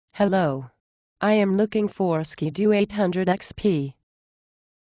Hello. I am looking for Skidoo 800 XP.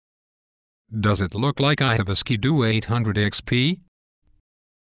 Does it look like I have a skidoo 800 XP?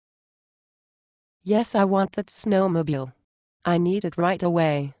 Yes, I want that snowmobile. I need it right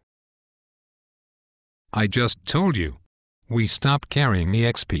away. I just told you. We stopped carrying the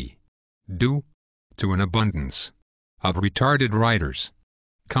XP. Due to an abundance of retarded riders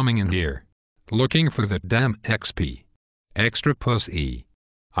coming in here, looking for the damn XP. Extra pussy,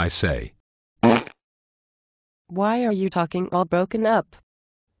 I say. Why are you talking all broken up?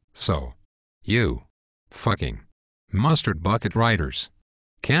 So, you fucking mustard bucket riders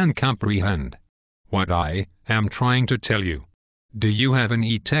can comprehend what I am trying to tell you. Do you have an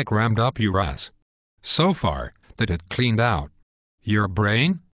e-tech rammed up your ass so far that it cleaned out your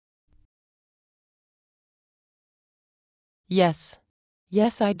brain? Yes.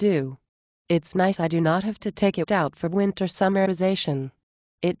 Yes, I do. It's nice I do not have to take it out for winter summerization.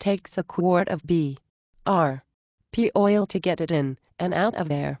 It takes a quart of B.R.P. oil to get it in and out of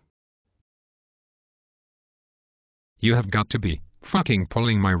there. You have got to be fucking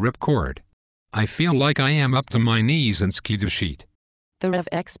pulling my ripcord. I feel like I am up to my knees in skidoo sheet. The Rev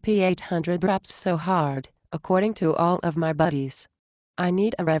XP 800 raps so hard, according to all of my buddies. I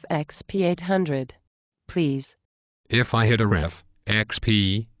need a Rev XP 800. Please. If I hit a Rev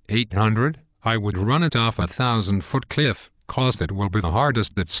XP 800, I would run it off a 1,000-foot cliff, cause it will be the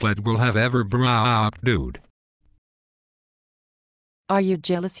hardest that sled will have ever bropped, dude. Are you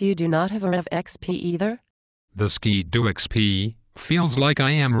jealous you do not have a Rev XP either? The skidoo XP feels like I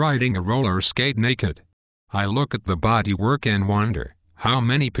am riding a roller skate naked. I look at the bodywork and wonder how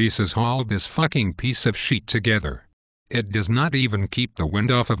many pieces hauled this fucking piece of sheet together. It does not even keep the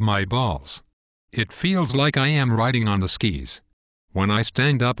wind off of my balls. It feels like I am riding on the skis. When I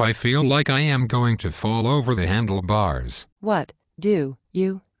stand up, I feel like I am going to fall over the handlebars. What do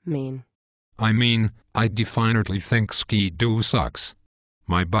you mean? I mean, I definitely think skidoo sucks.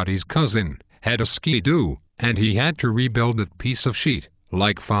 My buddy's cousin had a skidoo, and he had to rebuild that piece of sheet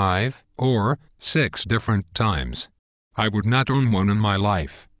like 5 or 6 different times. I would not own one in my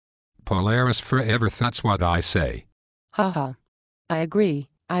life. Polaris forever, that's what I say. Haha. I agree.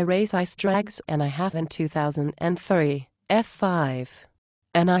 I race ice drags and I have in 2003 F5.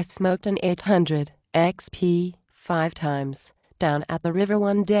 And I smoked an 800 XP 5 times down at the river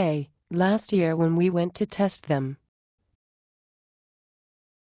one day last year when we went to test them.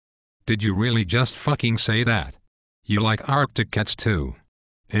 Did you really just fucking say that? You like Arctic cats too.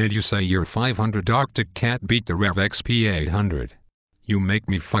 And you say your 500 Arctic cat beat the Rev XP 800. You make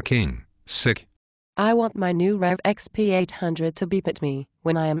me fucking sick. I want my new Rev XP 800 to beep at me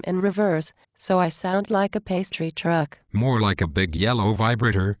when I am in reverse, so I sound like a pastry truck. More like a big yellow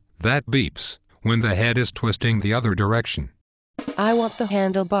vibrator that beeps when the head is twisting the other direction. I want the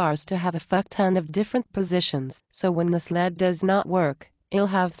handlebars to have a fuck ton of different positions, so when the sled does not work, it'll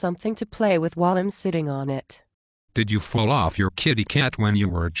have something to play with while I'm sitting on it. Did you fall off your kitty cat when you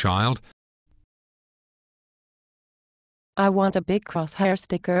were a child? I want a big crosshair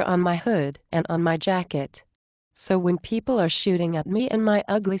sticker on my hood and on my jacket. So when people are shooting at me in my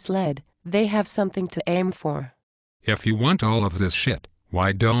ugly sled, they have something to aim for. If you want all of this shit,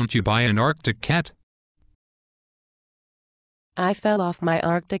 why don't you buy an Arctic cat? I fell off my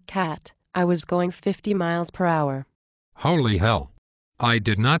Arctic cat. I was going 50 miles per hour. Holy hell. I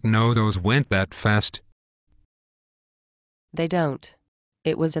did not know those went that fast. They don't.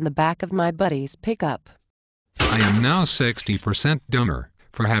 It was in the back of my buddy's pickup. I am now 60% dumber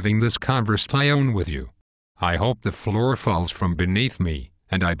for having this conversation with you. I hope the floor falls from beneath me,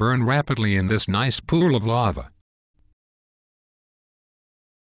 and I burn rapidly in this nice pool of lava.